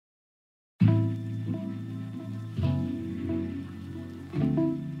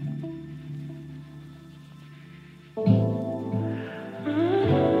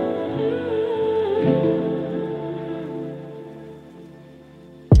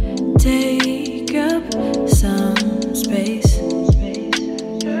take up some space.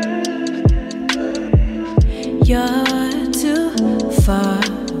 You're too far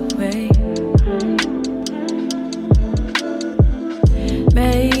away.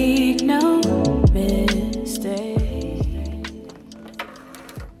 Make no mistake.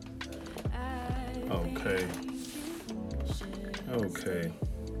 Okay.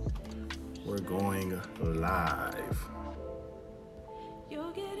 We're going live.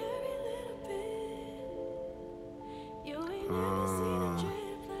 You'll get every little bit. You ain't never seen a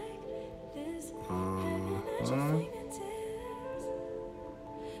trip like this. Happening at your fingertips.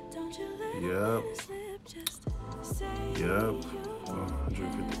 Don't you let it slip. Just say Yep.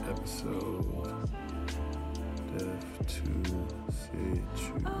 150th episode. Death to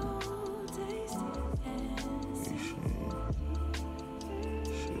Situationship.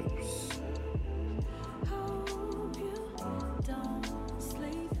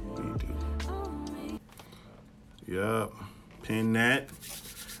 We do. Yep. Pin that.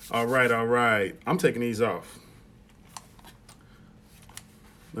 All right. I'm taking these off.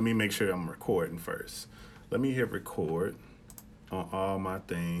 Let me make sure I'm recording first. Let me hit record on all my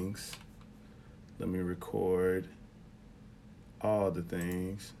things. Let me record all the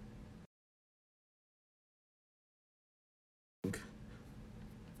things.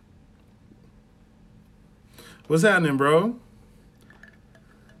 What's happening, bro?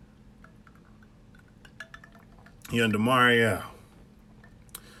 Young Demario.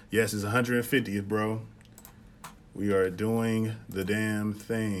 Yes, it's 150th, bro. We are doing the damn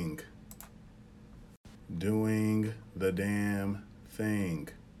thing. Doing the damn thing.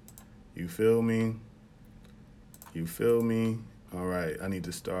 You feel me? All right, I need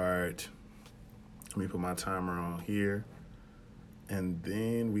to start. Let me put my timer on here. And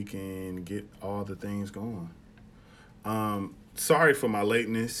then we can get all the things going. Sorry for my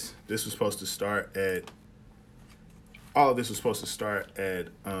lateness. This was supposed to start at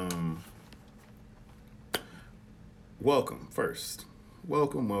welcome first.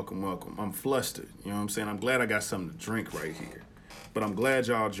 Welcome. I'm flustered. You know what I'm saying? I'm glad I got something to drink right here. But I'm glad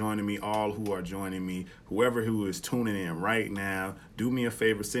y'all joining me, all who are joining me, whoever who is tuning in right now. Do me a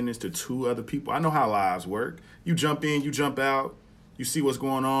favor, send this to 2 other people. I know how lives work. You jump in, you jump out. You see what's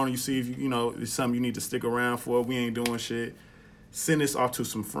going on. You see if it's something you need to stick around for. We ain't doing shit. Send this off to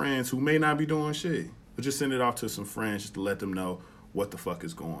some friends who may not be doing shit. But just send it off to some friends just to let them know what the fuck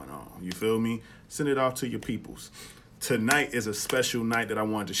is going on. You feel me? Send it off to your peoples. Tonight is a special night that I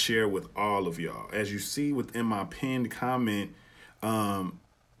wanted to share with all of y'all. As you see within my pinned comment,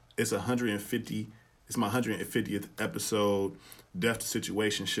 it's 150. It's my 150th episode, Death to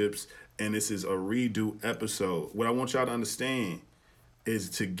Situationships, and this is a redo episode. What I want y'all to understand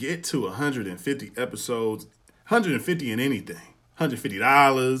is to get to 150 episodes, 150 in anything. $150,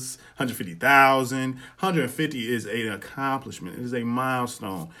 150,000, 150 is an accomplishment. It is a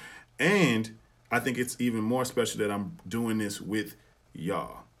milestone. And I think it's even more special that I'm doing this with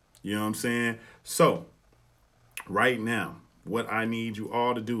y'all. You know what I'm saying? So right now, what I need you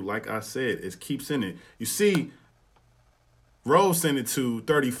all to do, like I said, is keep sending it. You see, Rose sent it to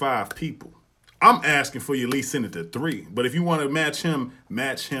 35 people. I'm asking for you at least send it to 3. But if you want to match him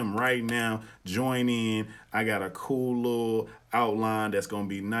right now. Join in. I got a cool little outline that's going to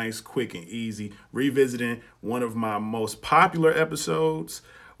be nice, quick, and easy. Revisiting one of my most popular episodes,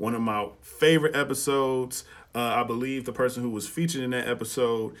 one of my favorite episodes. I believe the person who was featured in that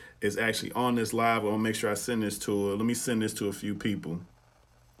episode is actually on this live. I'll make sure I send this to her. Let me send this to a few people.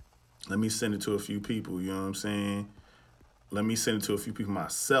 You know what I'm saying? Let me send it to a few people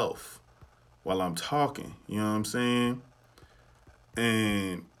myself while I'm talking, you know what I'm saying?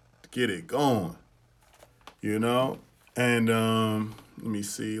 And get it going, you know? And let me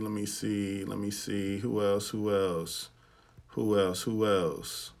see. Who else?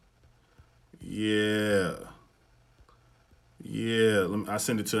 Yeah. I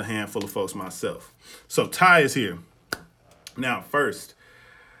send it to a handful of folks myself. So Ty is here. Now, first,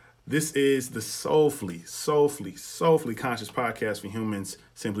 this is the soulfully conscious podcast for humans,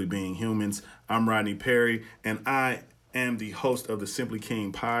 simply being humans. I'm Rodney Perry, and I am the host of the Simply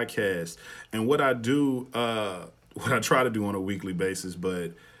King podcast. And what I try to do on a weekly basis,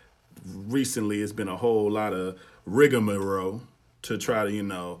 but recently it's been a whole lot of rigmarole to try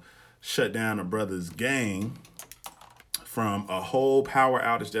to, shut down a brother's gang from a whole power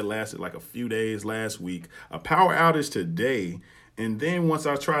outage that lasted like a few days last week, a power outage today. And then once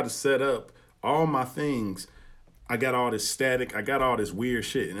I tried to set up all my things, I got all this static. I got all this weird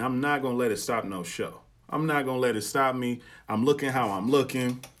shit. And I'm not going to let it stop no show. I'm not going to let it stop me. I'm looking how I'm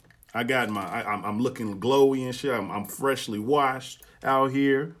looking. I'm looking glowy and shit. I'm freshly washed out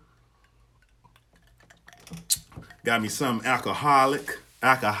here. Got me some alcoholic,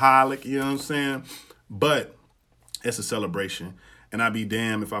 you know what I'm saying? But it's a celebration. And I'd be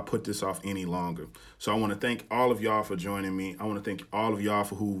damned if I put this off any longer. So I want to thank all of y'all for joining me. I want to thank all of y'all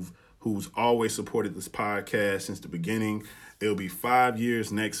for who's always supported this podcast since the beginning. It'll be 5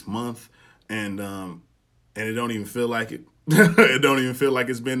 years next month, and it don't even feel like it. It don't even feel like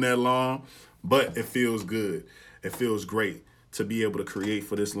it's been that long, but it feels good. It feels great to be able to create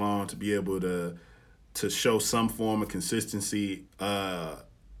for this long, to be able to show some form of consistency. It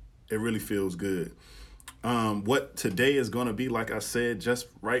really feels good. What today is going to be, like I said just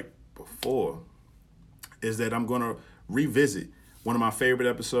right before, is that I'm going to revisit one of my favorite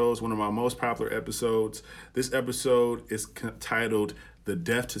episodes, one of my most popular episodes. This episode is titled the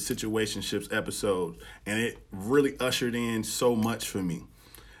Death to Situationships episode, and it really ushered in so much for me.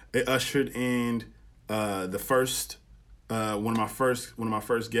 It ushered in the first one of my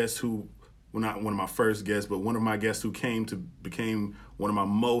first guests who, well, not one of my first guests, but one of my guests who became one of my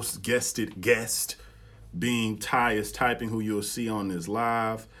most guested guests, being Ty is Typing, who you'll see on this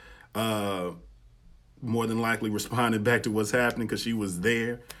live. More than likely responded back to what's happening because she was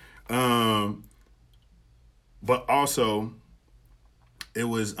there. But also, it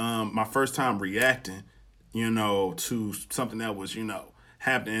was my first time reacting, to something that was,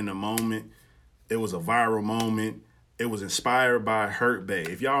 happening in the moment. It was a viral moment. It was inspired by Hurt Bay.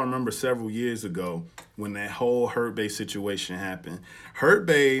 If y'all remember several years ago when that whole Hurt Bay situation happened, Hurt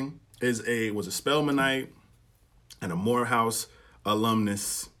Bay was a Spelmanite and a Morehouse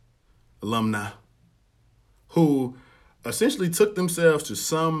alumna, who essentially took themselves to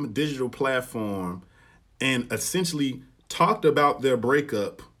some digital platform and essentially talked about their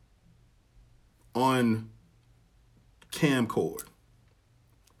breakup on camcord.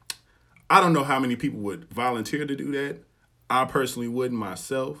 I don't know how many people would volunteer to do that. I personally wouldn't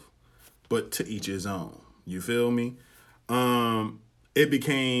myself, but to each his own. You feel me? It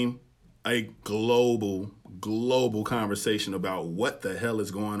became a global conversation about what the hell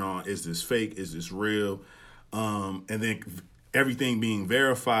is going on. Is this fake? Is this real? And then everything being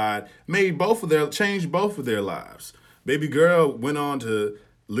verified changed both of their lives. Baby girl went on to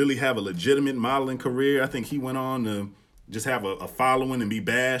literally have a legitimate modeling career. I think he went on to just have a following and be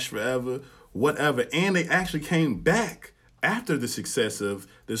bashed forever, whatever. And they actually came back after the success of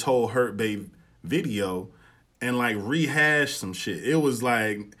this whole Hurt Babe video and like rehashed some shit. It was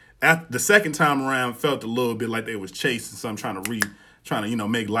like the second time around felt a little bit like they was chasing something, trying to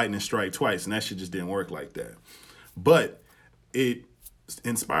make lightning strike twice, and that shit just didn't work like that. But it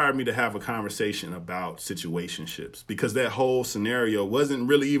inspired me to have a conversation about situationships, because that whole scenario wasn't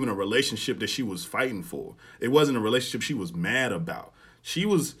really even a relationship that she was fighting for. It wasn't a relationship she was mad about. She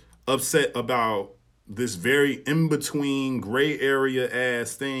was upset about this very in-between gray area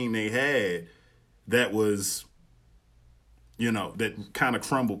ass thing they had that was, that kind of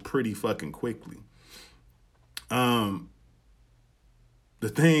crumbled pretty fucking quickly. The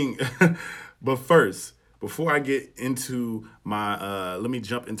thing, but first, before I get into my, let me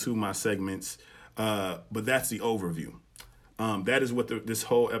jump into my segments. But that's the overview. That is what this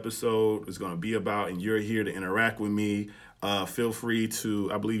whole episode is going to be about, and you're here to interact with me. Feel free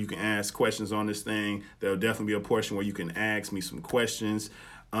to, I believe you can ask questions on this thing. There'll definitely be a portion where you can ask me some questions,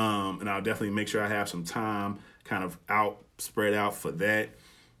 and I'll definitely make sure I have some time kind of spread out for that.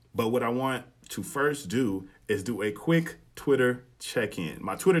 But what I want to first do is do a quick Twitter check-in.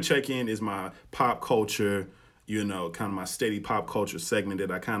 My Twitter check-in is my pop culture, kind of my steady pop culture segment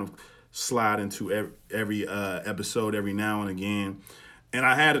that I kind of slide into every episode every now and again. And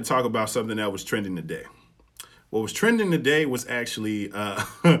I had to talk about something that was trending today. What was trending today was actually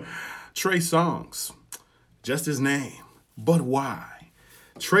Trey Songz. Just his name. But why?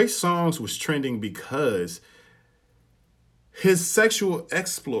 Trey Songz was trending because his sexual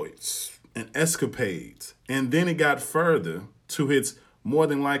exploits and escapades, and then it got further to his more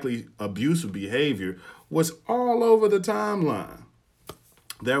than likely abusive behavior, was all over the timeline.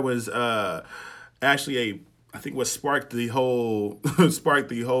 There was actually I think what sparked the whole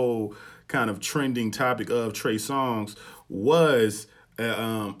kind of trending topic of Trey Songz was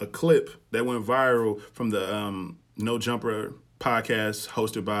a clip that went viral from the No Jumper podcast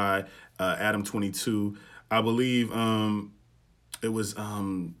hosted by Adam22. I believe it was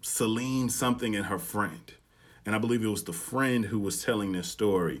Celine something and her friend. And I believe it was the friend who was telling this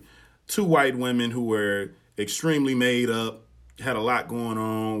story. Two white women who were extremely made up, had a lot going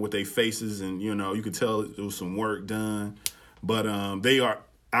on with their faces, and you could tell there was some work done. But they are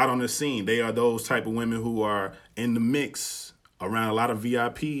out on the scene. They are those type of women who are in the mix around a lot of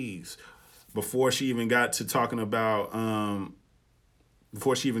VIPs. Before she even got to talking about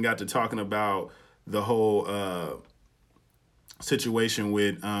the whole situation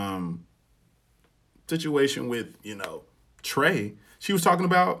with Trey. She was talking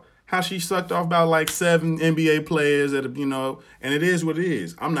about how she sucked off about like 7 NBA players that and it is what it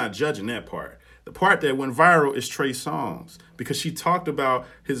is. I'm not judging that part. The part that went viral is Trey Songz, because she talked about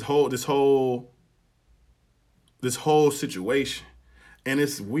this whole situation, and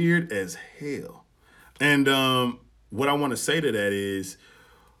it's weird as hell. And what I want to say to that is,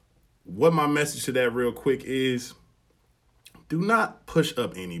 what my message to that real quick is, do not push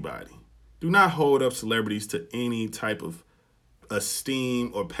up anybody. Do not hold up celebrities to any type of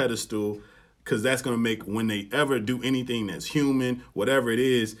esteem or pedestal, because that's going to make, when they ever do anything that's human, whatever it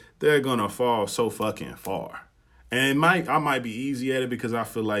is, they're going to fall so fucking far. And I might be easy at it because I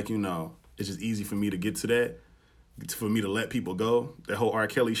feel like, it's just easy for me to get to that, for me to let people go. That whole R.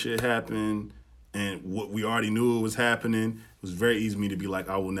 Kelly shit happened, and what we already knew was happening. It was very easy for me to be like,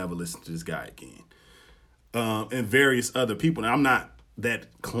 I will never listen to this guy again. And various other people. Now, I'm not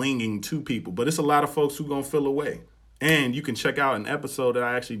that clinging to people, but it's a lot of folks who gonna feel away. And you can check out an episode that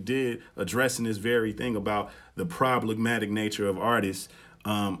I actually did addressing this very thing about the problematic nature of artists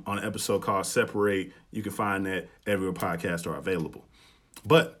on an episode called Separate. You can find that everywhere podcasts are available.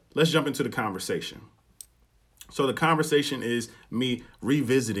 But let's jump into the conversation. So the conversation is me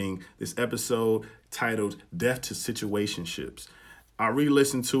revisiting this episode titled Death to Situationships. I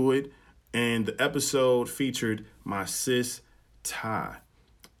re-listened to it, and the episode featured my sis, Ty.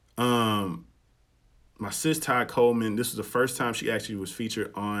 My sis, Ty Coleman, this was the first time she actually was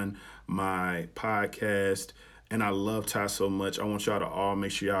featured on my podcast, and I love Ty so much. I want y'all to all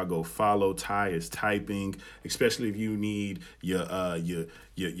make sure y'all go follow Ty is Typing, especially if you need your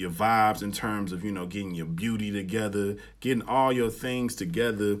vibes in terms of, getting your beauty together, getting all your things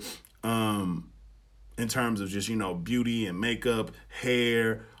together, in terms of just, beauty and makeup,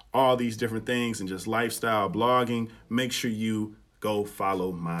 hair, all these different things, and just lifestyle blogging. Make sure you go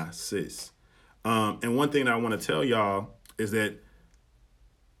follow my sis. And one thing that I want to tell y'all is that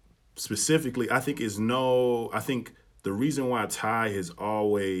specifically, I think the reason why Ty has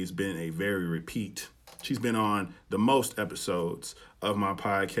always been a very repeat. She's been on the most episodes of my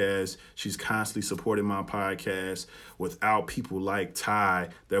podcast. She's constantly supporting my podcast. Without people like Ty,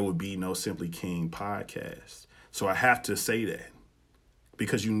 there would be no Simply King podcast. So I have to say that,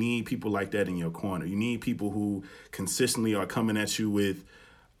 because you need people like that in your corner. You need people who consistently are coming at you with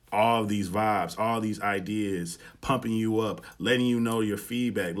all these vibes, all these ideas, pumping you up, letting you know your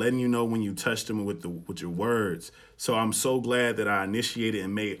feedback, letting you know when you touch them with your words. So I'm so glad that I initiated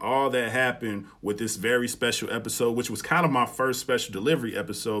and made all that happen with this very special episode, which was kind of my first special delivery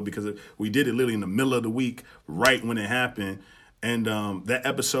episode, because we did it literally in the middle of the week, right when it happened. And that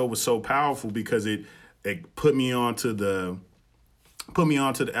episode was so powerful because it put me onto the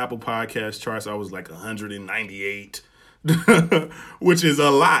Apple Podcast charts. I was like 198. Which is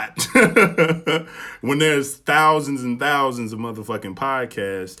a lot when there's thousands and thousands of motherfucking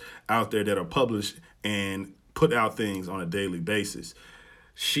podcasts out there that are published and put out things on a daily basis.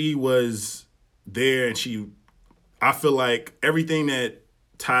 She was there, and I feel like everything that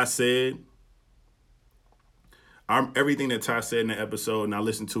Ty said in the episode, and I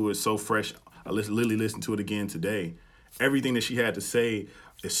listened to it so fresh, I literally listened to it again today. Everything that she had to say,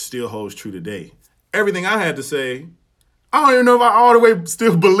 it still holds true today. Everything I had to say, I don't even know if I all the way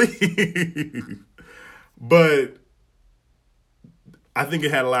still believe. But I think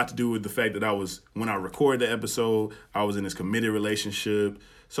it had a lot to do with the fact that when I recorded the episode, I was in this committed relationship.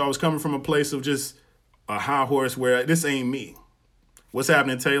 So I was coming from a place of just a high horse where this ain't me. What's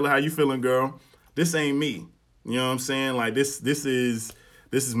happening, Taylor? How you feeling, girl? This ain't me. You know what I'm saying? Like this is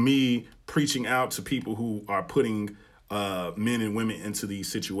me preaching out to people who are putting men and women into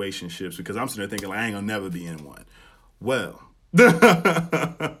these situationships, because I'm sitting there thinking, like, I ain't gonna never be in one. Well,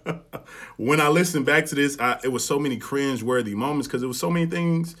 when I listened back to this, it was so many cringe-worthy moments, because it was so many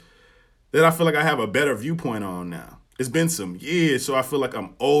things that I feel like I have a better viewpoint on now. It's been some years, so I feel like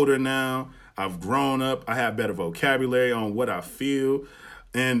I'm older now. I've grown up. I have better vocabulary on what I feel,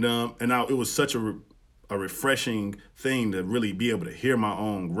 and it was such a refreshing thing to really be able to hear my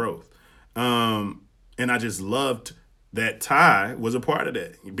own growth. And I just loved that Ty was a part of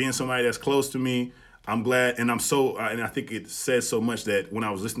that, being somebody that's close to me. I'm glad, and and I think it says so much that when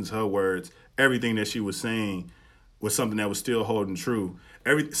I was listening to her words, everything that she was saying was something that was still holding true.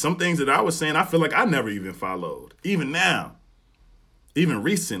 Some things that I was saying, I feel like I never even followed, even now, even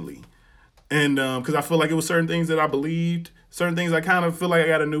recently. And because I feel like it was certain things that I believed, certain things I kind of feel like I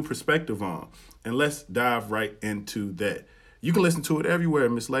got a new perspective on. And let's dive right into that. You can listen to it everywhere,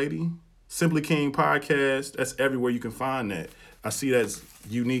 Miss Lady. Simply King Podcast, that's everywhere you can find that. I see that's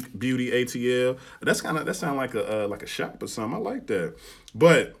Unique Beauty ATL. That sound like a shop or something. I like that.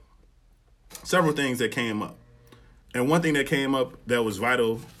 But several things that came up. And one thing that came up that was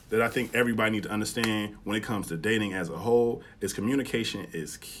vital that I think everybody needs to understand when it comes to dating as a whole is communication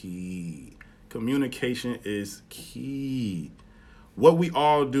is key. Communication is key. What we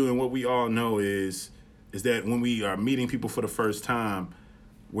all do and what we all know is that when we are meeting people for the first time,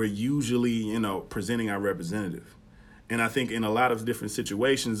 we're usually, presenting our representative. And I think in a lot of different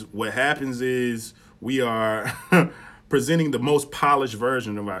situations, what happens is we are presenting the most polished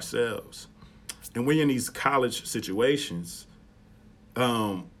version of ourselves. And when you're in these college situations,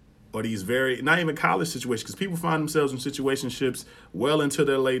 or these not even college situations, because people find themselves in situationships well into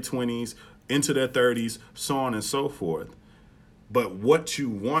their late 20s, into their 30s, so on and so forth. But what you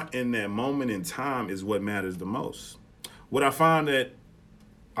want in that moment in time is what matters the most. What I find that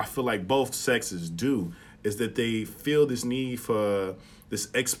I feel like both sexes do is that they feel this need for this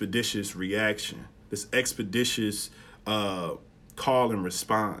expeditious reaction, this expeditious call and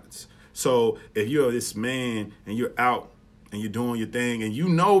response. So if you're this man and you're out and you're doing your thing and you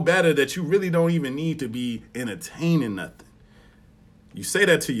know better that you really don't even need to be entertaining nothing, you say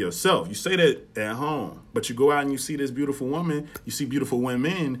that to yourself. You say that at home. But you go out and you see this beautiful woman, you see beautiful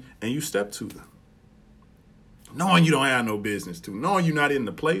women, and you step to them. Knowing you don't have no business to, knowing you're not in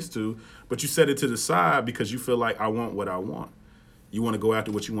the place to, but you set it to the side because you feel like I want what I want. You want to go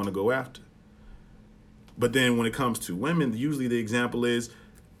after what you want to go after. But then when it comes to women, usually the example is,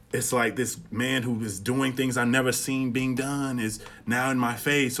 it's like this man who is doing things I never seen being done is now in my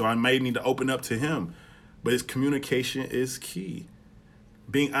face, so I may need to open up to him. But his communication is key.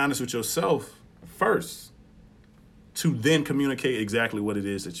 Being honest with yourself first to then communicate exactly what it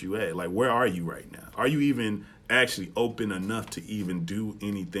is that you at. Like, where are you right now? Are you even actually open enough to even do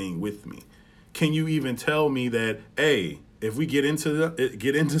anything with me? Can you even tell me that, hey, if we get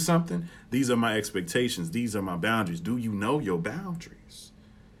into something, these are my expectations, these are my boundaries. Do you know your boundaries?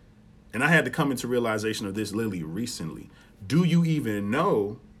 And I had to come into realization of this literally recently. Do you even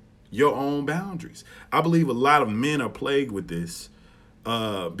know your own boundaries? I believe a lot of men are plagued with this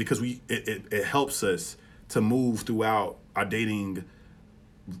because it helps us to move throughout our dating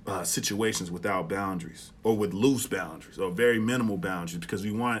situations without boundaries or with loose boundaries or very minimal boundaries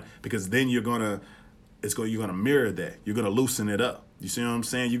because then you're gonna mirror that. You're gonna loosen it up. You see what I'm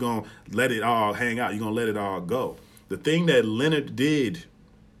saying? You're gonna let it all hang out. You're gonna let it all go. The thing that Leonard did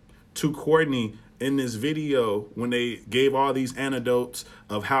to Courtney in this video when they gave all these anecdotes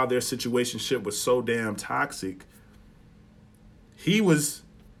of how their situationship was so damn toxic, he was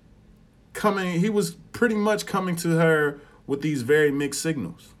pretty much coming to her with these very mixed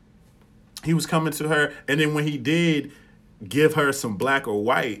signals. He was coming to her, and then when he did give her some black or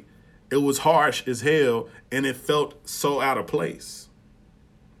white, it was harsh as hell, and it felt so out of place.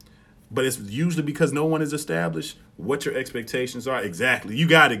 But it's usually because no one has established what your expectations are. Exactly. You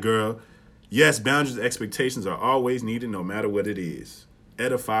got it, girl. Yes, boundaries and expectations are always needed no matter what it is.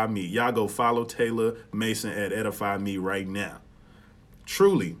 Edify Me. Y'all go follow Taylor Mason at Edify Me right now.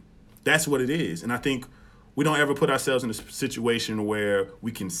 Truly, that's what it is. And I think we don't ever put ourselves in a situation where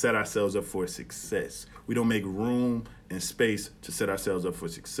we can set ourselves up for success. We don't make room and space to set ourselves up for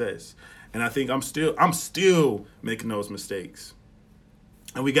success. And I think I'm still making those mistakes.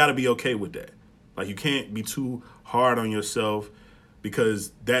 And we got to be okay with that. Like, you can't be too hard on yourself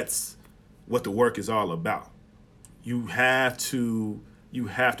because that's what the work is all about. You have to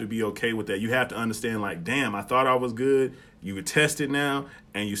be okay with that. You have to understand, like, damn, I thought I was good. You were tested now,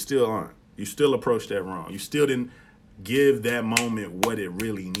 and you still aren't. You still approached that wrong. You still didn't give that moment what it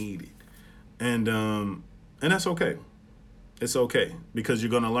really needed. And that's okay. It's okay because you're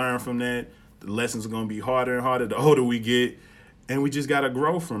going to learn from that. The lessons are going to be harder and harder the older we get, and we just got to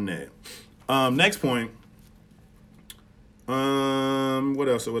grow from that. Next point. What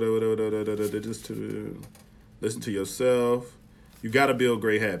else? Just to listen to yourself. You got to build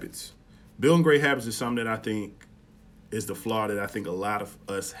great habits. Building great habits is something that I think is the flaw that I think a lot of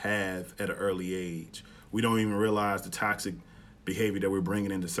us have at an early age. We don't even realize the toxic behavior that we're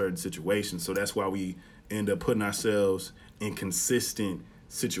bringing into certain situations. So that's why we end up putting ourselves in consistent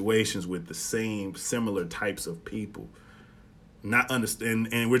situations with the similar types of people. Not understand,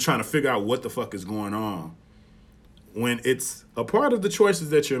 and we're trying to figure out what the fuck is going on. When it's a part of the choices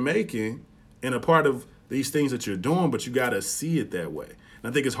that you're making and a part of these things that you're doing, but you got to see it that way. And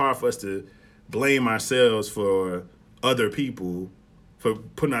I think it's hard for us to blame ourselves for other people, for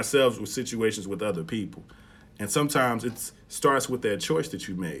putting ourselves with situations with other people. And sometimes it starts with that choice that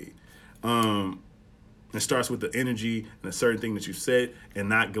you made. It starts with the energy and a certain thing that you said and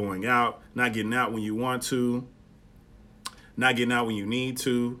not going out, not getting out when you want to, not getting out when you need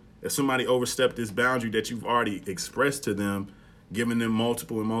to, if somebody overstepped this boundary that you've already expressed to them, giving them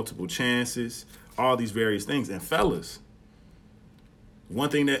multiple and multiple chances, all these various things. And fellas, one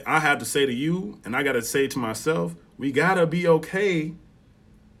thing that I have to say to you, and I got to say to myself, we got to be okay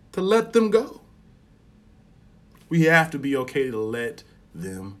to let them go. We have to be okay to let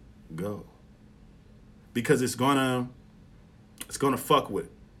them go. Because it's gonna fuck with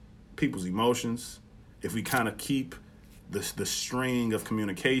people's emotions if we kind of keep the string of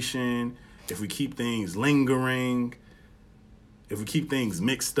communication, if we keep things lingering, if we keep things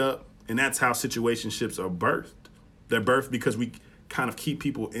mixed up. And that's how situationships are birthed. They're birthed because we kind of keep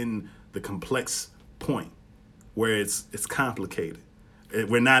people in the complex point where it's complicated.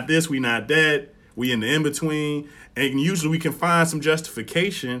 We're not this, we're not that, we in the in-between. And usually we can find some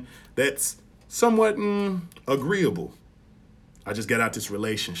justification that's somewhat agreeable. I just got out this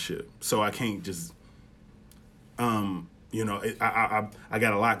relationship, so I can't just, I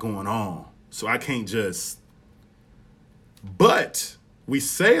got a lot going on, so I can't just. But we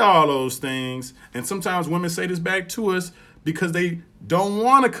say all those things, and sometimes women say this back to us because they don't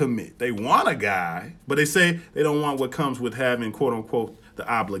want to commit. They want a guy, but they say they don't want what comes with having, quote unquote, the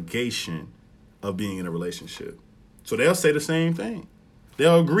obligation of being in a relationship. So they'll say the same thing.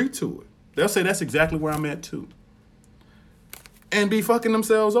 They'll agree to it. They'll say that's exactly where I'm at too. And be fucking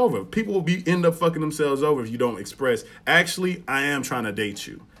themselves over. People will end up fucking themselves over if you don't express, actually, I am trying to date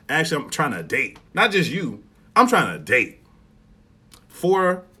you. Actually, I'm trying to date. Not just you. I'm trying to date.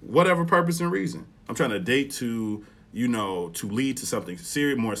 For whatever purpose and reason. I'm trying to date to lead to something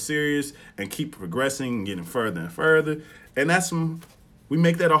more serious and keep progressing and getting further and further. And we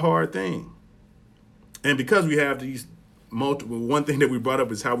make that a hard thing. And because we have these multiple, one thing that we brought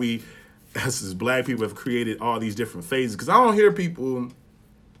up is how we, as black people, have created all these different phases. Because I don't hear people,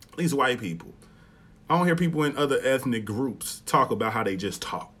 at least white people, I don't hear people in other ethnic groups talk about how they just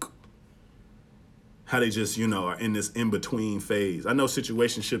talk. How they just, are in this in-between phase. I know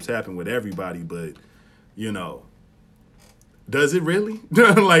situationships happen with everybody, but, does it really?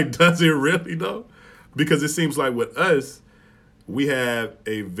 Does it really, though? Because it seems like with us, we have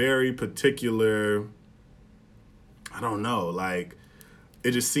a very particular,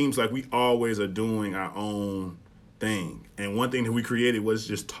 it just seems like we always are doing our own thing. And one thing that we created was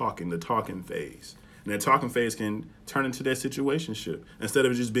just the talking phase. And that talking phase can turn into that situationship. Instead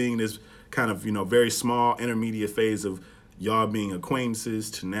of just being this kind of, very small intermediate phase of y'all being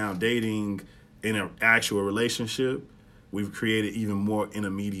acquaintances to now dating in an actual relationship, we've created even more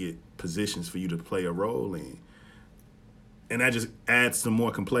intermediate positions for you to play a role in. And that just adds some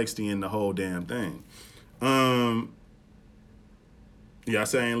more complexity in the whole damn thing. I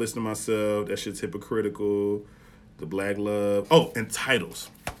say I ain't listening to myself. That shit's hypocritical. The black love. Oh, and titles.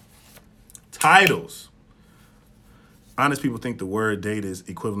 Titles. Honest people think the word date is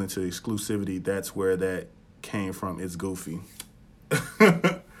equivalent to exclusivity. That's where that came from. It's goofy.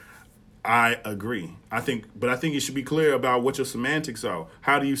 I agree. I think you should be clear about what your semantics are.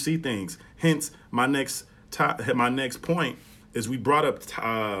 How do you see things? Hence, my next point is we brought up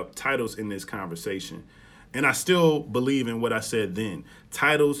titles in this conversation. And I still believe in what I said then.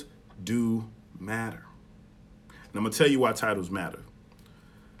 Titles do matter. And I'm going to tell you why titles matter.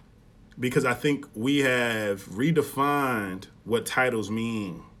 Because I think we have redefined what titles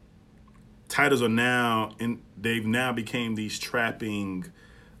mean. Titles are they've now became these trapping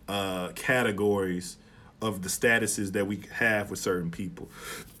categories of the statuses that we have with certain people.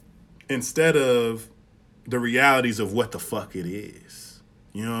 Instead of the realities of what the fuck it is.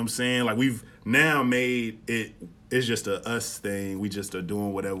 You know what I'm saying? Like we've now made it's just a us thing. We just are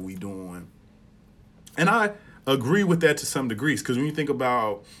doing whatever we doing. And I agree with that to some degrees. Because when you think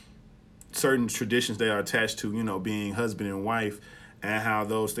about certain traditions that are attached to, being husband and wife and how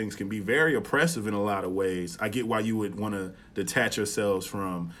those things can be very oppressive in a lot of ways, I get why you would want to detach yourselves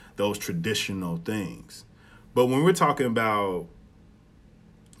from those traditional things. But when we're talking about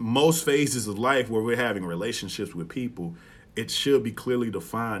most phases of life where we're having relationships with people, it should be clearly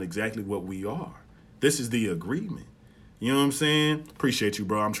defined exactly what we are. This is the agreement. You know what I'm saying? Appreciate you,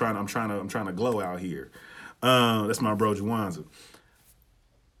 bro. I'm trying to glow out here. That's my bro Juwanza.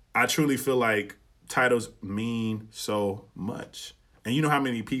 I truly feel like titles mean so much. And you know how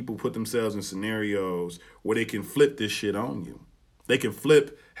many people put themselves in scenarios where they can flip this shit on you. They can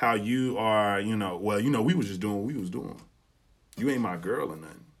flip how you are, we was just doing what we was doing. You ain't my girl or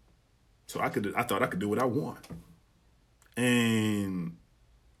nothing. So I thought I could do what I want. And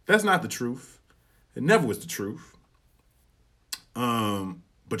that's not the truth. It never was the truth.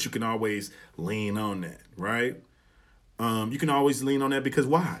 But you can always lean on that, right? You can always lean on that because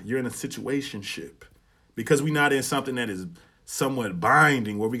why? You're in a situationship. because we're not in something that is somewhat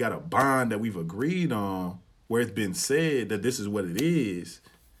binding, where we got a bond that we've agreed on, where it's been said that this is what it is,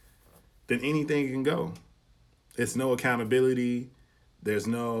 then anything can go. It's no accountability. There's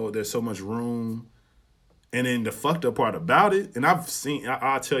so much room. And then the fucked up part about it, and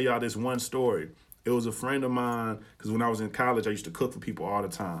I'll tell y'all this one story. It was a friend of mine, because when I was in college, I used to cook for people all the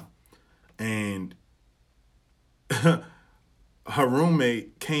time. And her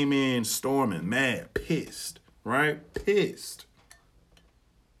roommate came in storming, mad, pissed, right? Pissed.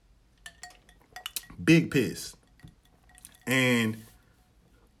 Big pissed. And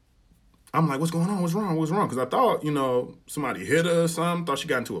I'm like, what's going on? What's wrong? What's wrong? Because I thought, somebody hit her or something. Thought she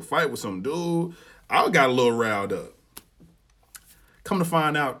got into a fight with some dude. I got a little riled up. Come to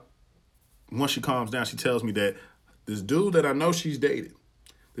find out, once she calms down, she tells me that this dude that I know she's dated,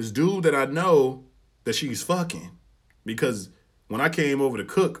 this dude that I know that she's fucking, because when I came over to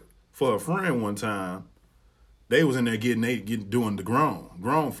cook for her friend one time, they was in there doing the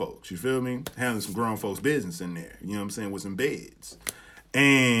grown folks, you feel me? Having some grown folks business in there, you know what I'm saying, with some beds.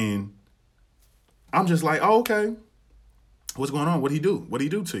 And I'm just like, oh, okay. What's going on? What'd he do? What'd he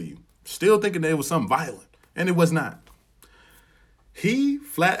do to you? Still thinking that it was something violent. And it was not. He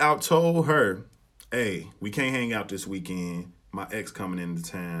flat out told her, hey, we can't hang out this weekend. My ex coming into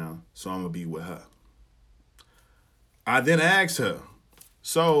town, so I'm going to be with her. I then asked her,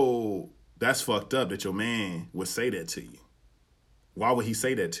 so that's fucked up that your man would say that to you. Why would he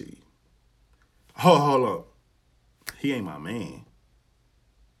say that to you? Hold up. He ain't my man.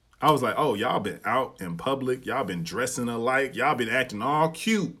 I was like, oh, y'all been out in public. Y'all been dressing alike. Y'all been acting all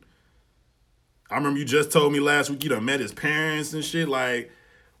cute. I remember you just told me last week you done met his parents and shit. Like,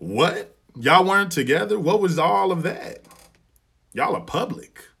 what? Y'all weren't together? What was all of that? Y'all are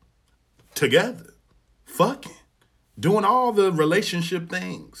public. Together. Fucking. Doing all the relationship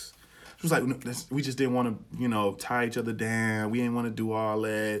things. She was like, we just didn't want to, tie each other down. We didn't want to do all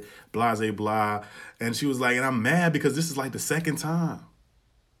that. Blah, blah, blah. And she was like, and I'm mad because this is like the second time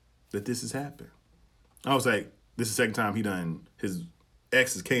that this has happened. I was like, this is the second time his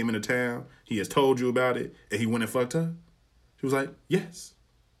exes came into town. He has told you about it, and he went and fucked her. She was like, yes.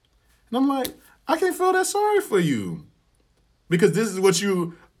 And I'm like, I can't feel that sorry for you. Because this is what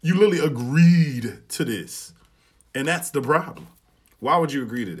you literally agreed to this. And that's the problem. Why would you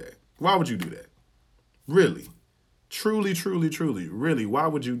agree to that? Why would you do that? Really? Truly, truly, truly. Really, why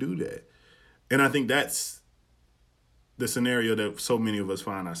would you do that? And I think that's the scenario that so many of us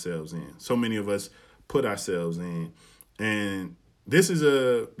find ourselves in. So many of us put ourselves in. And this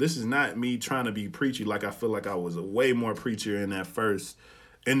is not me trying to be preachy, like I feel like I was a way more preacher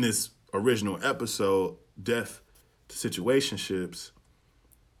in this original episode, Death to Situationships.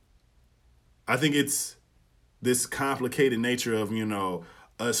 I think it's this complicated nature of,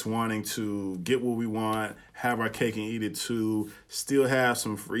 us wanting to get what we want, have our cake and eat it too, still have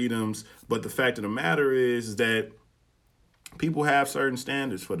some freedoms. But the fact of the matter is that people have certain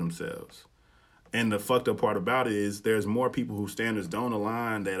standards for themselves. And the fucked up part about it is there's more people whose standards don't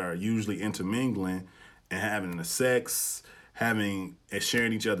align that are usually intermingling and having the sex, having and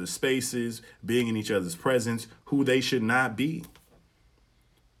sharing each other's spaces, being in each other's presence, who they should not be.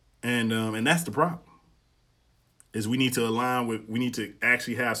 And that's the problem. Is we need to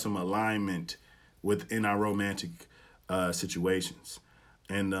actually have some alignment within our romantic situations.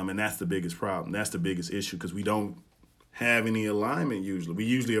 And that's the biggest problem. That's the biggest issue, because we don't have any alignment usually. We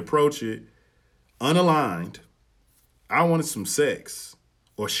usually approach it unaligned. I wanted some sex,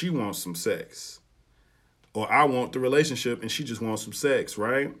 or she wants some sex, or I want the relationship and she just wants some sex,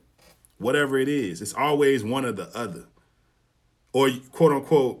 right? Whatever it is, it's always one or the other. Or quote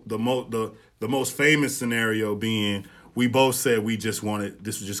unquote, the most famous scenario being we both said this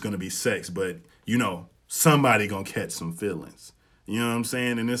was just gonna be sex, but somebody gonna catch some feelings. You know what I'm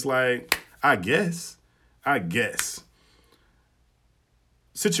saying? And it's like, I guess.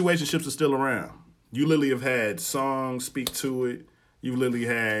 Situationships are still around. You literally have had songs speak to it. You literally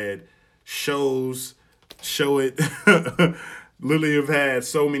had shows show it. Literally have had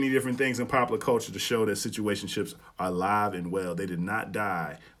so many different things in popular culture to show that situationships are alive and well. They did not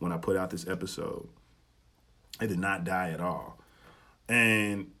die when I put out this episode. They did not die at all.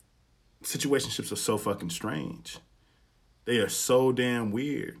 And situationships are so fucking strange. They are so damn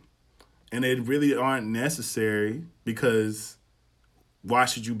weird. And they really aren't necessary, because why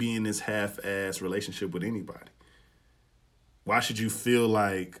should you be in this half-ass relationship with anybody? Why should you feel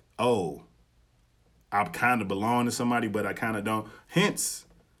like, oh, I kind of belong to somebody, but I kind of don't? Hence,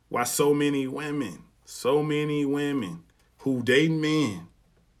 why so many women who date men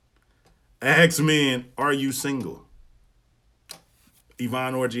ask men, are you single?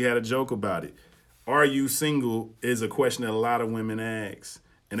 Yvonne Orji had a joke about it. are you single is a question that a lot of women ask.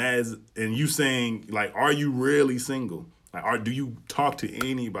 And you saying like, are you really single? Like, do you talk to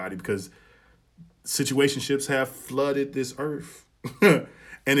anybody? Because situationships have flooded this earth.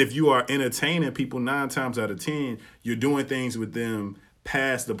 And if you are entertaining people 9 times out of 10, you're doing things with them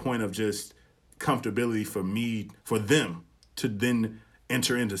past the point of just comfortability for them to then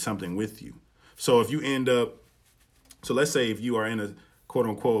enter into something with you. So if you end up, so let's say if you are in a quote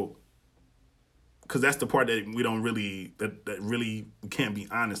unquote, because that's the part that we don't really, that really can't be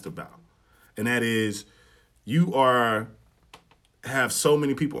honest about. And that is, you have so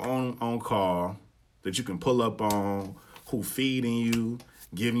many people on call that you can pull up on, who feeding you,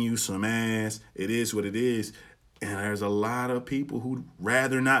 giving you some ass. It is what it is. And there's a lot of people who'd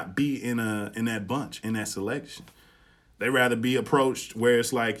rather not be in that bunch, in that selection. They rather be approached where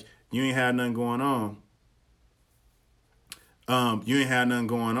it's like, you ain't had nothing going on. You ain't had nothing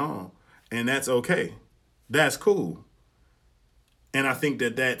going on. And that's okay. That's cool. And I think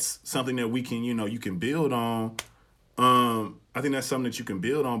that that's something that we can, you can build on. I think that's something that you can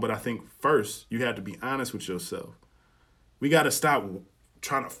build on. But I think first, you have to be honest with yourself. We got to stop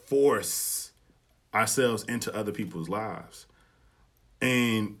trying to force ourselves into other people's lives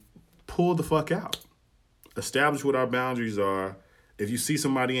and pull the fuck out. Establish what our boundaries are. If you see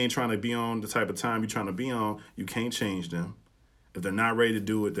somebody ain't trying to be on the type of time you're trying to be on, you can't change them. If they're not ready to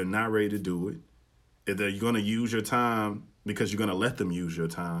do it, they're not ready to do it. If they're going to use your time because you're going to let them use your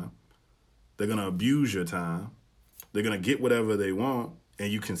time, they're going to abuse your time. They're going to get whatever they want.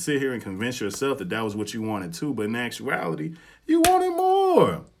 And you can sit here and convince yourself that that was what you wanted too. But in actuality, you wanted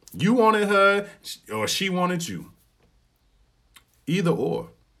more. You wanted her or she wanted you. Either or.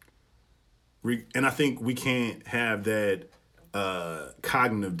 And I think we can't have that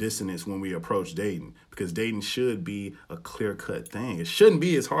cognitive dissonance when we approach dating, because dating should be a clear-cut thing. It shouldn't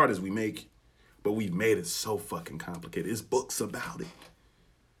be as hard as we make it, but we've made it so fucking complicated. There's books about it.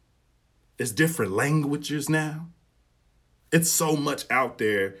 It's different languages now. It's so much out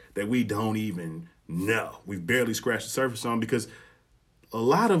there that we don't even know. We've barely scratched the surface on, because a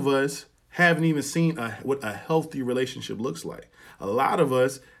lot of us haven't even seen what a healthy relationship looks like. A lot of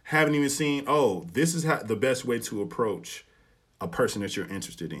us haven't even seen, this is the best way to approach a person that you're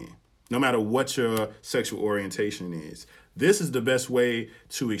interested in, no matter what your sexual orientation is. This is the best way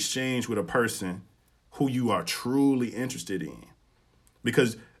to exchange with a person who you are truly interested in,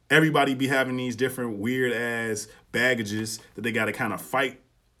 because everybody be having these different weird ass baggages that they got to kind of fight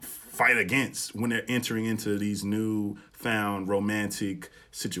against when they're entering into these new found romantic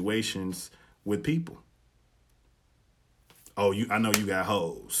situations with people. I know you got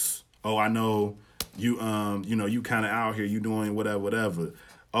hoes. I know you you kind of out here, you doing whatever.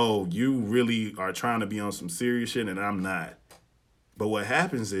 You really are trying to be on some serious shit and I'm not. But what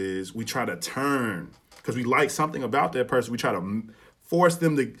happens is we try to turn, because we like something about that person. We try to force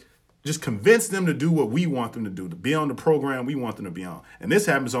them to, just convince them to do what we want them to do, to be on the program we want them to be on. And this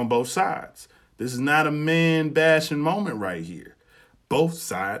happens on both sides. This is not a man bashing moment right here. Both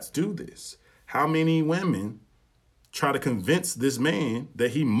sides do this. How many women try to convince this man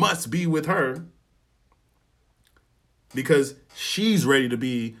that he must be with her because she's ready to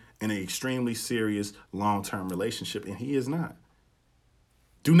be in an extremely serious long-term relationship, and he is not?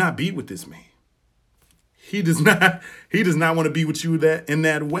 Do not be with this man. He does not want to be with you in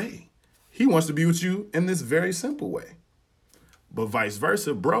that way. He wants to be with you in this very simple way. But vice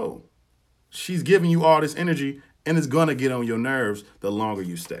versa, bro. She's giving you all this energy, and it's going to get on your nerves the longer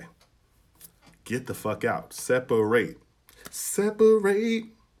you stay. Get the fuck out. Separate.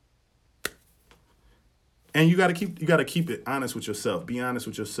 And you gotta keep it honest with yourself. Be honest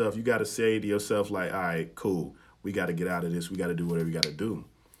with yourself. You gotta say to yourself, like, all right, cool. We gotta get out of this. We gotta do whatever we gotta do.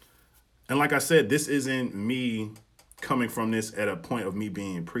 And like I said, this isn't me coming from this at a point of me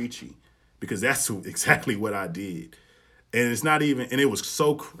being preachy, because that's exactly what I did. And it's not even, and it was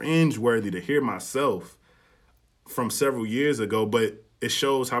so cringeworthy to hear myself from several years ago, but it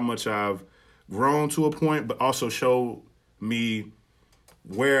shows how much I've grown to a point, but also showed me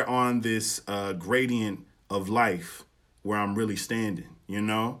where on this gradient of life where I'm really standing,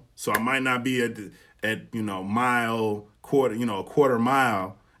 So I might not be at a quarter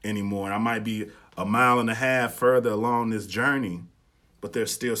mile anymore. And I might be a mile and a half further along this journey, but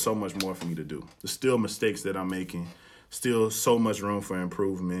there's still so much more for me to do. There's still mistakes that I'm making, still so much room for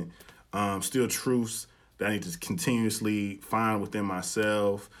improvement, still truths that I need to continuously find within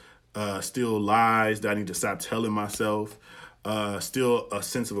myself, still lies that I need to stop telling myself, still a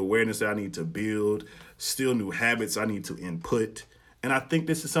sense of awareness that I need to build, still new habits I need to input. And I think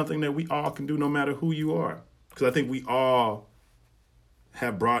this is something that we all can do no matter who you are. Because I think we all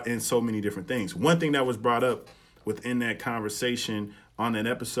have brought in so many different things. One thing that was brought up within that conversation on that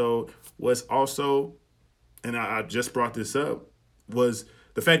episode was also, and I just brought this up, was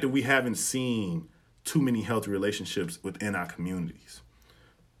the fact that we haven't seen too many healthy relationships within our communities.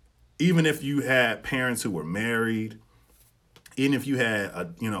 Even if you had parents who were married, even if you had a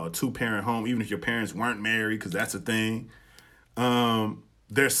 2-parent home, even if your parents weren't married, because that's a thing,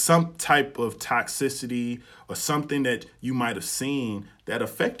 there's some type of toxicity or something that you might have seen that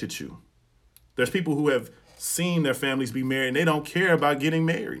affected you. There's people who have seen their families be married and they don't care about getting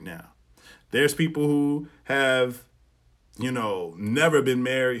married now. There's people who have, never been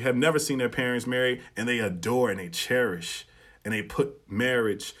married, have never seen their parents married, and they adore and they cherish and they put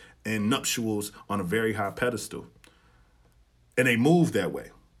marriage and nuptials on a very high pedestal. And they move that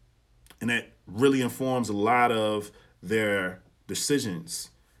way. And that really informs a lot of their decisions,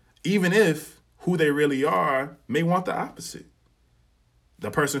 even if who they really are may want the opposite. The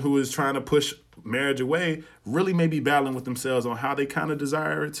person who is trying to push marriage away really may be battling with themselves on how they kind of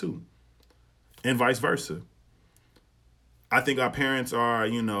desire it too, and vice versa. I think our parents are,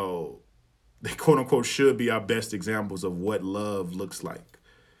 they quote unquote should be our best examples of what love looks like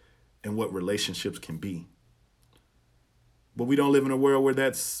and what relationships can be. But we don't live in a world where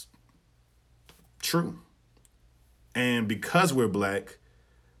that's true. And because we're Black,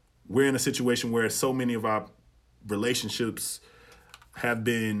 we're in a situation where so many of our relationships have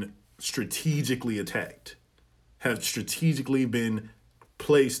been strategically attacked, have strategically been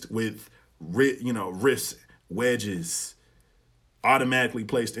placed with, risks, wedges, automatically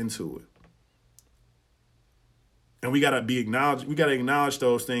placed into it. And we gotta acknowledge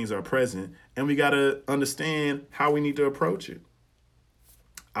those things are present, and we gotta understand how we need to approach it.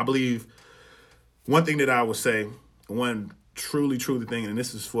 I believe one thing that I would say, one truly thing, and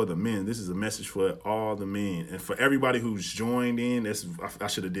this is for the men, this is a message for all the men, and for everybody who's joined in, I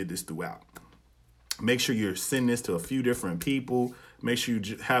should have did this throughout. Make sure you're sending this to a few different people. Make sure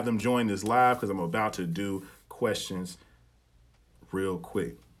you have them join this live, because I'm about to do questions real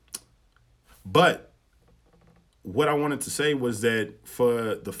quick. But what I wanted to say was that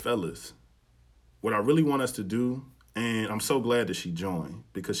for the fellas, what I really want us to do, and I'm so glad that she joined,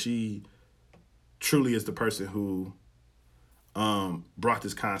 because she truly is the person who brought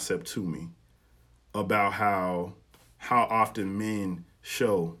this concept to me about how often men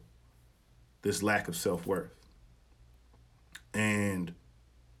show this lack of self-worth. And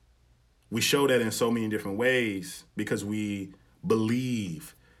we show that in so many different ways because we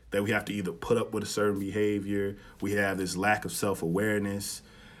believe that we have to either put up with a certain behavior. We have this lack of self-awareness.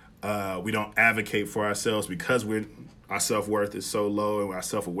 We don't advocate for ourselves because our self-worth is so low,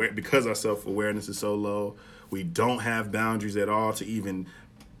 and because our self-awareness is so low. We don't have boundaries at all to even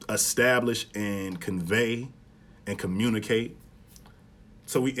establish and convey and communicate.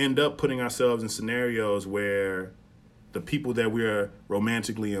 So we end up putting ourselves in scenarios where the people that we're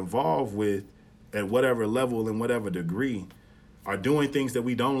romantically involved with at whatever level and whatever degree are doing things that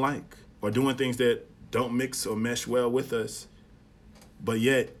we don't like, or doing things that don't mix or mesh well with us. But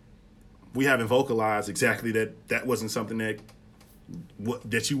yet we haven't vocalized exactly that wasn't something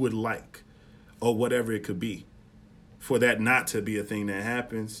that you would like, or whatever it could be, for that not to be a thing that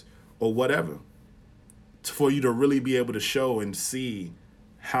happens, or whatever, for you to really be able to show and see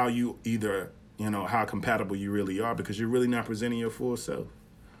how you either, how compatible you really are, because you're really not presenting your full self.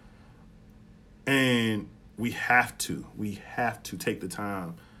 And we have to take the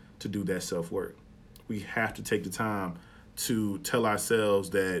time to do that self-work. We have to take the time to tell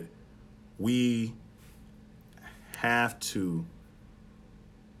ourselves that we have to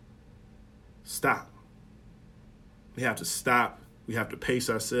stop. We have to stop. We have to pace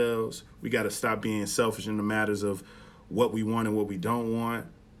ourselves. We got to stop being selfish in the matters of what we want and what we don't want,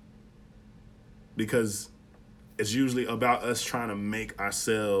 because it's usually about us trying to make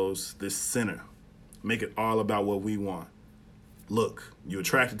ourselves this center, make it all about what we want. Look, you're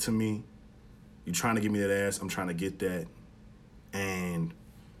attracted to me. You're trying to give me that ass. I'm trying to get that. And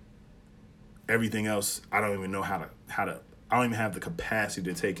everything else, I don't even know how to, I don't even have the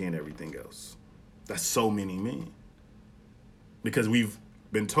capacity to take in everything else. That's so many men. Because we've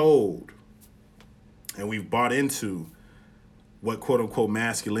been told and we've bought into what quote unquote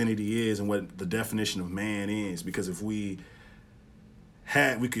masculinity is and what the definition of man is. Because if we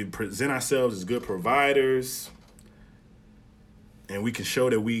could present ourselves as good providers, and we can show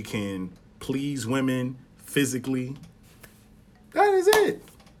that we can please women physically, that is it.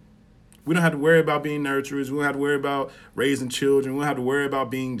 We don't have to worry about being nurturers. We don't have to worry about raising children. We don't have to worry about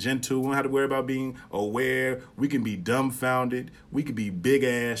being gentle. We don't have to worry about being aware. We can be dumbfounded. We can be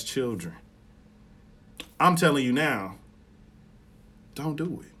big-ass children. I'm telling you now, don't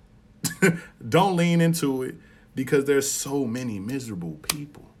do it. Don't lean into it, because there's so many miserable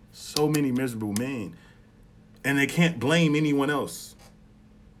people, so many miserable men, and they can't blame anyone else.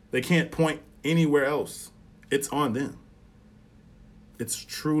 They can't point anywhere else. It's on them. It's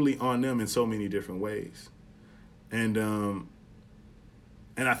truly on them in so many different ways. And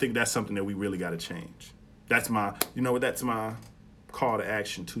I think that's something that we really got to change. That's my call to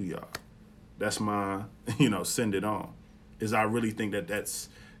action to y'all. That's my, send it on. Is I really think that that's,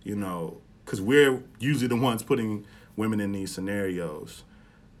 because we're usually the ones putting women in these scenarios.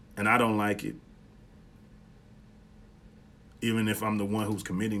 And I don't like it. Even if I'm the one who's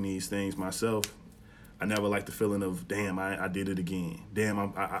committing these things myself, I never like the feeling of, damn, I did it again. Damn,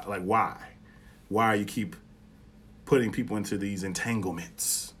 I like, why? Why you keep putting people into these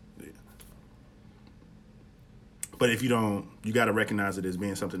entanglements? But if you don't, you got to recognize it as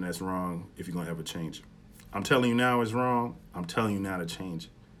being something that's wrong if you're going to ever change it. I'm telling you now it's wrong. I'm telling you now to change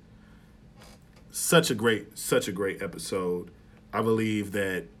it. Such a great episode. I believe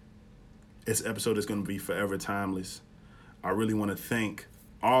that this episode is going to be forever timeless. I really want to thank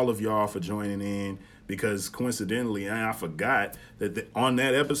all of y'all for joining in, because coincidentally, I forgot that on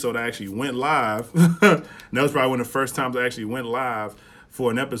that episode I actually went live. That was probably one of the first times I actually went live for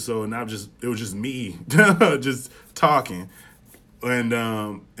an episode, and it was just me just talking, and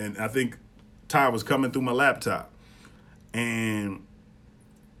I think Ty was coming through my laptop. And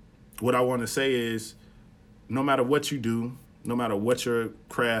what I want to say is, no matter what you do, no matter what your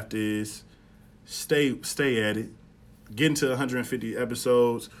craft is, stay at it. Getting to 150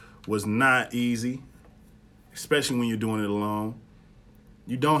 episodes was not easy, especially when you're doing it alone.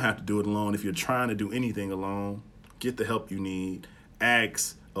 You don't have to do it alone. If you're trying to do anything alone, get the help you need.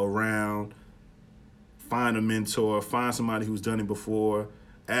 Ask around. Find a mentor. Find somebody who's done it before.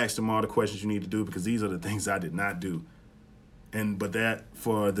 Ask them all the questions you need to do, because these are the things I did not do. But that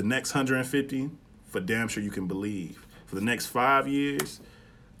for the next 150, for damn sure you can believe. For the next 5 years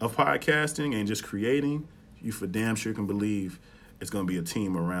of podcasting and just creating, you for damn sure can believe it's going to be a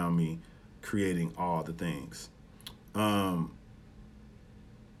team around me creating all the things. And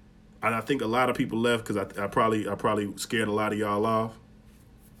I think a lot of people left because I probably scared a lot of y'all off.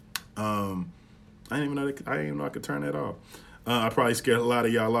 I didn't even know I could turn that off. I probably scared a lot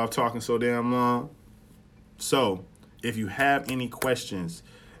of y'all off talking so damn long. So if you have any questions,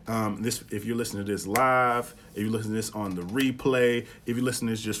 if you're listening to this live, if you're listening to this on the replay, if you're listening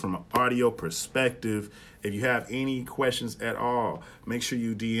to this just from an audio perspective, if you have any questions at all, make sure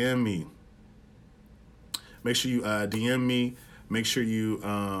you DM me. Make sure you DM me. Make sure you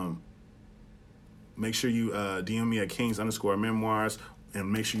DM me at Kings_Memoirs,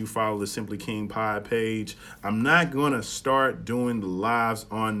 and make sure you follow the Simply King Pod page. I'm not gonna start doing the lives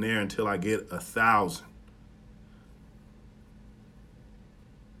on there until I get 1,000.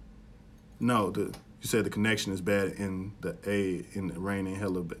 No, you said the connection is bad in the rain ain't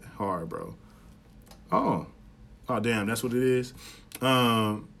hella hard, bro. Oh, damn, that's what it is.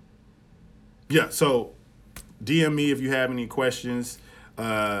 Yeah, so DM me if you have any questions.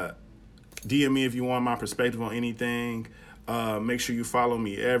 DM me if you want my perspective on anything. Make sure you follow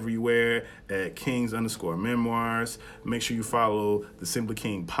me everywhere at Kings_Memoirs. Make sure you follow the Simply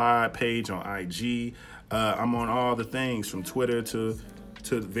King Pod page on IG. I'm on all the things from Twitter to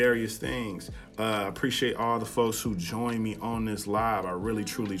various things. Appreciate all the folks who join me on this live. I really,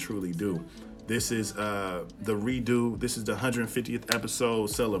 truly, truly do. This is the redo. This is the 150th episode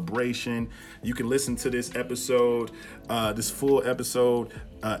celebration. You can listen to this episode, this full episode,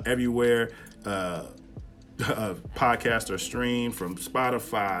 everywhere podcasts are streamed, from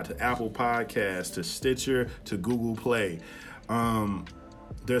Spotify to Apple Podcasts to Stitcher to Google Play.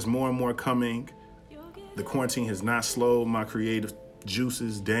 There's more and more coming. The quarantine has not slowed my creative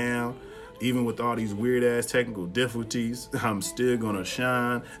juices down. Even with all these weird ass technical difficulties, I'm still gonna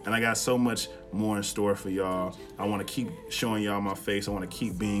shine, and I got so much more in store for y'all. I want to keep showing y'all my face. I want to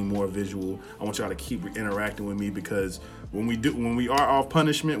keep being more visual. I want y'all to keep interacting with me, because when we are off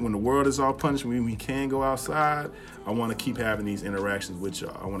punishment, when the world is off punishment, when we can go outside, I want to keep having these interactions with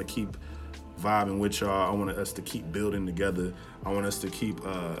y'all. I want to keep vibing with y'all. I want us to keep building together. I want us to keep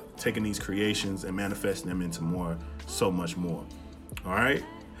taking these creations and manifesting them into so much more. All right.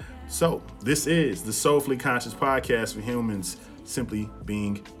 So this is the Soulfully Conscious Podcast for humans simply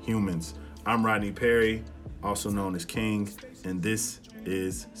being humans. I'm Rodney Perry, also known as King, and this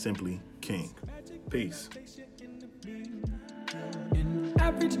is Simply King. Peace.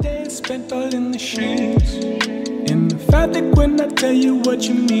 Average day is spent all in the sheets, in the fabric when I tell you what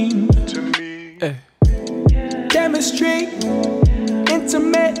you mean to me. Chemistry,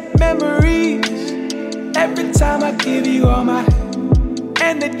 intimate memories. Every time I give you all my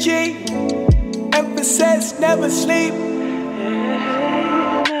energy. Emphasis, never sleep.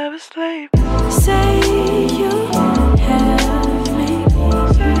 Never sleep. Say you